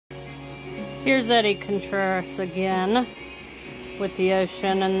Here's Eddie Contreras again with the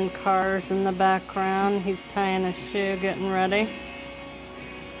ocean and cars in the background. He's tying his shoe, getting ready.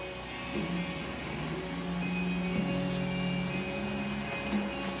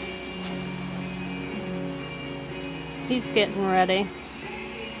 He's getting ready.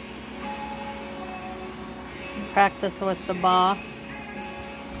 Practice with the ball.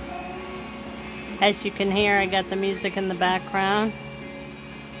 As you can hear, I got the music in the background.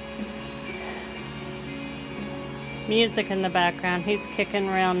 Music in the background. He's kicking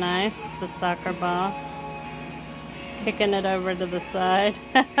real nice, the soccer ball. Kicking it over to the side.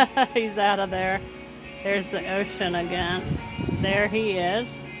 He's out of there. There's the ocean again. There he is.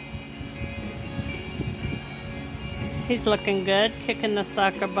 He's looking good, kicking the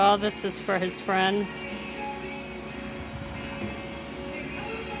soccer ball. This is for his friends.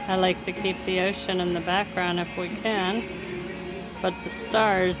 I like to keep the ocean in the background if we can. But the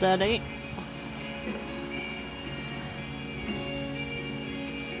stars, Eddie.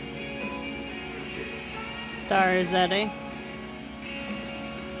 Stars, Eddie.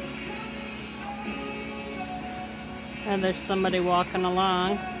 And there's somebody walking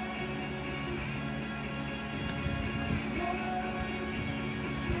along.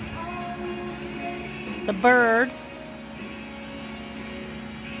 The bird.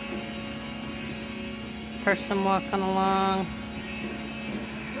 Person walking along.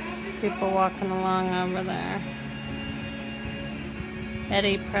 People walking along over there.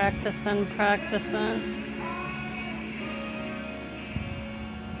 Eddie practicing.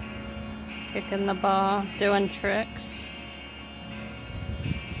 Kicking the ball, doing tricks.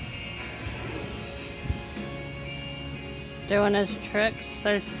 Doing his tricks.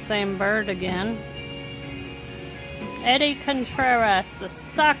 There's the same bird again. Eddie Contreras, the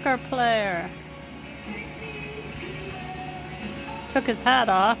soccer player. Took his hat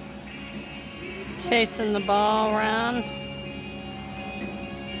off. Chasing the ball around.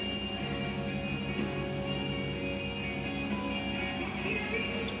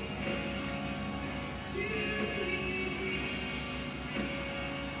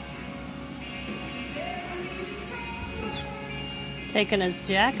 Taking his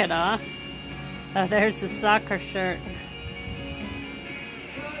jacket off. Oh, there's the soccer shirt.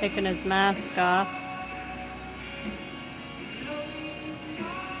 Taking his mask off.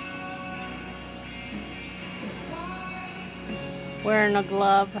 Wearing a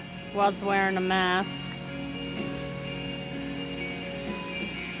glove, was wearing a mask.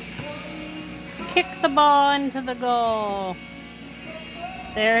 Kick the ball into the goal.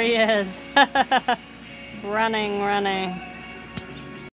 There he is. Running.